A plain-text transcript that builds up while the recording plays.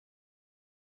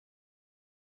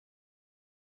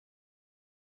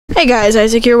Hey guys,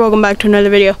 Isaac here, welcome back to another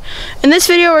video. In this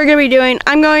video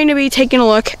I'm going to be taking a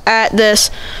look at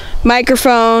this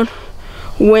microphone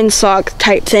windsock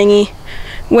type thingy,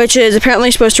 which is apparently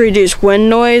supposed to reduce wind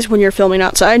noise when you're filming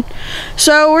outside.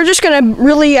 So we're just going to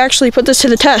really actually put this to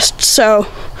the test. So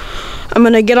I'm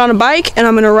going to get on a bike and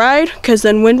I'm going to ride, because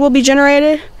then wind will be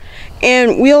generated,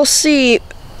 and we'll see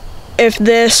if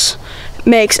this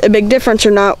makes a big difference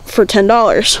or not for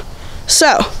 $10.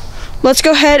 So let's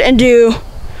go ahead and do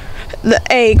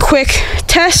a quick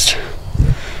test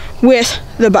with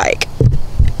the bike.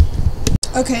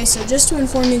 Okay, so just to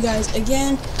inform you guys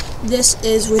again, this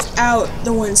is without the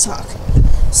windsock.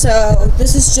 So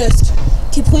this is just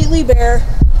completely bare.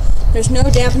 There's no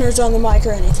dampeners on the mic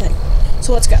or anything.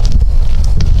 So let's go.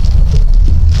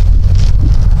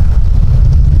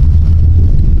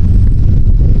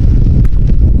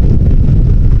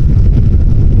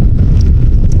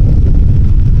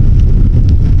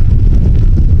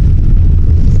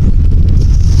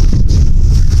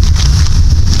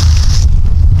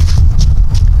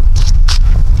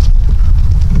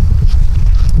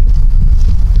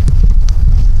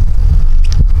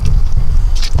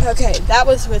 Okay, that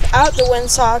was without the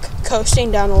windsock, coasting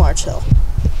down a large hill.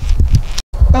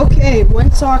 Okay,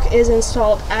 windsock is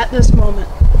installed at this moment.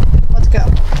 Let's go.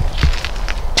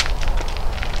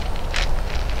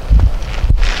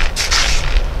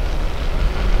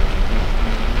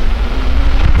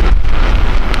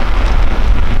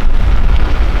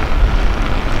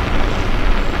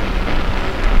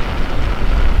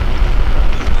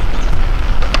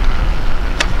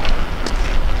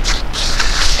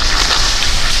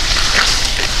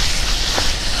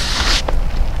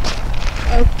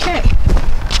 Okay,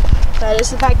 that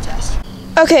is the bike test.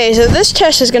 Okay, so this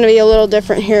test is going to be a little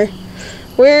different here.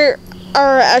 We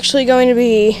are actually going to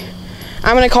be,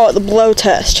 I'm going to call it the blow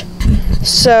test.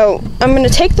 So I'm going to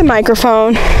take the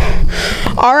microphone,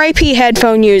 RIP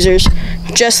headphone users,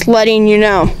 just letting you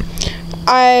know.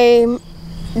 I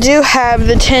do have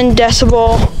the 10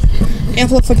 decibel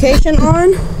amplification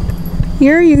on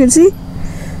here, you can see.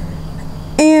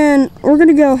 And we're going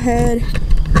to go ahead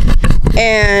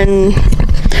and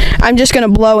I'm just going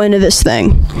to blow into this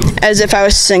thing as if I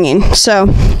was singing. So,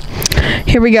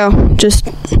 here we go. Just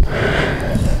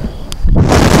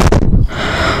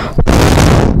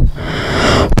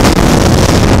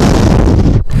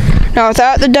now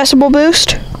without the decibel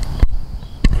boost.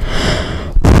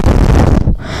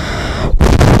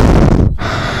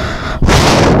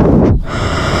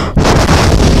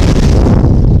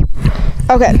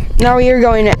 Okay, now we are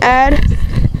going to add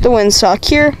the windsock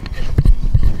here.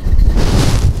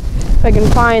 If I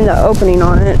can find the opening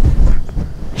on it.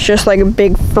 It's just like a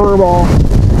big fur ball.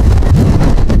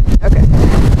 Okay.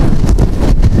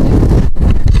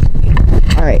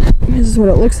 Alright, this is what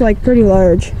it looks like, pretty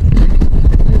large.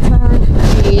 Turn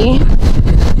the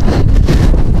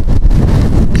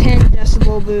 10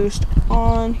 decibel boost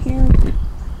on here.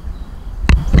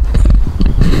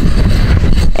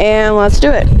 And let's do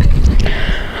it.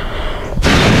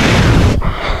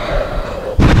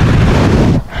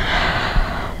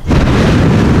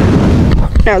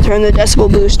 Now turn the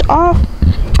decibel boost off.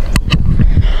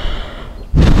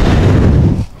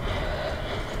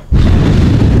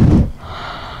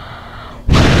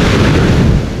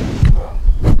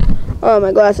 Oh,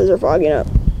 my glasses are fogging up.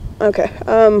 Okay,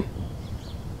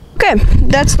 okay,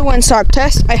 that's the windsock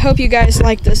test. I hope you guys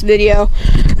liked this video,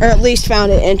 or at least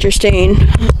found it interesting.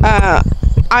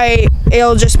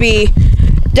 It'll just be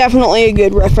definitely a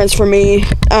good reference for me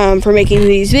for making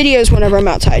these videos whenever I'm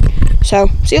outside. So,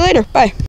 see you later. Bye.